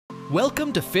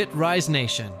Welcome to FitRise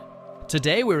Nation.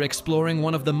 Today we're exploring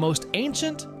one of the most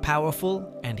ancient,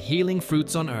 powerful, and healing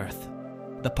fruits on earth,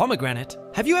 the pomegranate.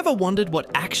 Have you ever wondered what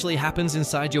actually happens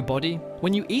inside your body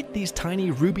when you eat these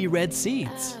tiny ruby red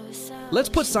seeds? Let's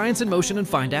put science in motion and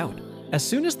find out. As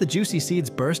soon as the juicy seeds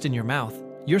burst in your mouth,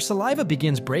 your saliva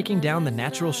begins breaking down the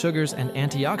natural sugars and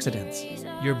antioxidants.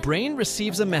 Your brain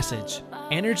receives a message,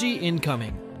 energy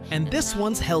incoming, and this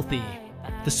one's healthy.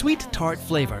 The sweet, tart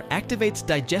flavor activates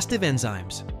digestive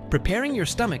enzymes, preparing your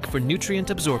stomach for nutrient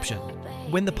absorption.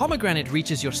 When the pomegranate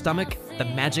reaches your stomach, the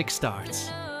magic starts.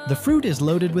 The fruit is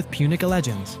loaded with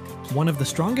punicalagins, one of the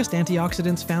strongest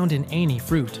antioxidants found in any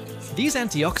fruit. These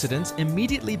antioxidants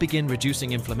immediately begin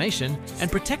reducing inflammation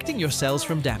and protecting your cells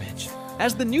from damage.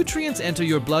 As the nutrients enter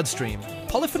your bloodstream,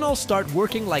 polyphenols start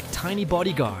working like tiny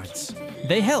bodyguards.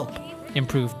 They help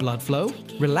improve blood flow,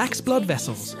 relax blood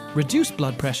vessels, reduce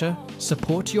blood pressure,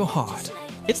 support your heart.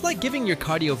 It's like giving your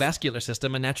cardiovascular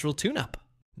system a natural tune-up.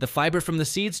 The fiber from the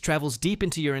seeds travels deep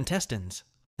into your intestines.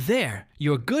 There,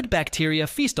 your good bacteria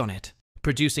feast on it,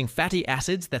 producing fatty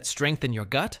acids that strengthen your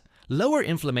gut, lower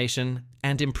inflammation,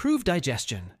 and improve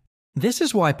digestion. This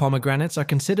is why pomegranates are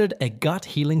considered a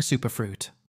gut-healing superfruit.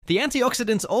 The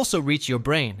antioxidants also reach your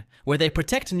brain, where they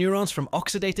protect neurons from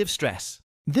oxidative stress.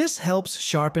 This helps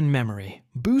sharpen memory,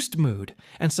 boost mood,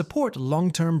 and support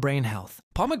long-term brain health.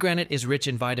 Pomegranate is rich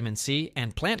in vitamin C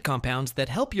and plant compounds that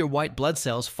help your white blood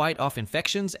cells fight off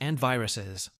infections and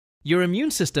viruses. Your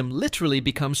immune system literally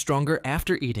becomes stronger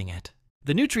after eating it.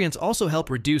 The nutrients also help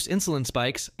reduce insulin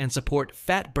spikes and support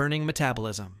fat-burning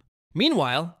metabolism.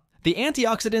 Meanwhile, the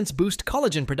antioxidants boost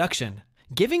collagen production,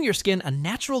 giving your skin a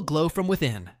natural glow from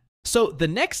within. So the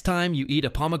next time you eat a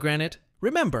pomegranate,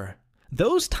 remember,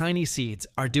 those tiny seeds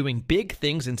are doing big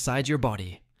things inside your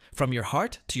body, from your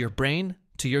heart to your brain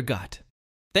to your gut.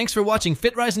 Thanks for watching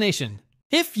FitRise Nation.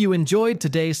 If you enjoyed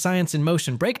today's Science in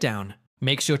Motion breakdown,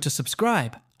 make sure to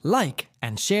subscribe, like,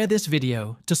 and share this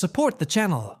video to support the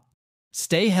channel.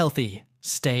 Stay healthy,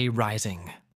 stay rising.